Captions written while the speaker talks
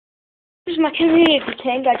This is my community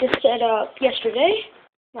tank I just set up yesterday.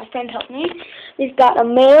 My friend helped me. We've got a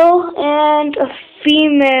male and a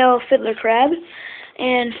female fiddler crab,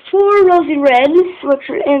 and 4 rosy reds, which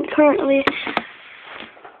are currently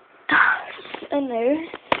in there.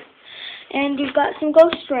 And you've got some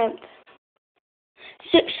ghost shrimp.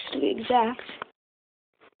 6 to be exact.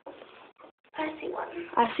 I see one.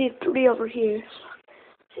 I see 3 over here.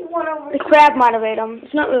 I see one over The crab might have ate them.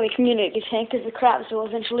 It's not really a community tank because the crabs will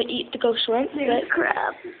eventually eat the ghost shrimp. There's a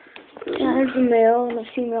crab. Yeah, there's a male and a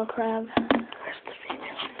female crab. Where's the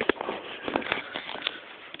female?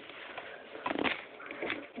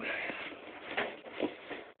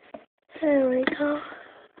 There we go.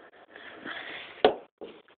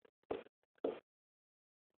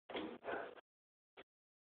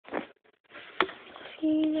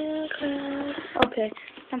 Female crab. Okay,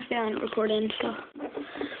 I'm failing at recording, so.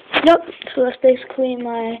 Yep, so that's basically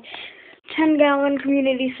my 10-gallon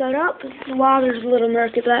community setup. The water's a little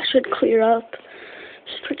murky, but that should clear up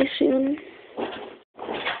pretty soon.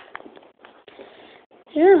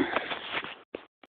 Yeah.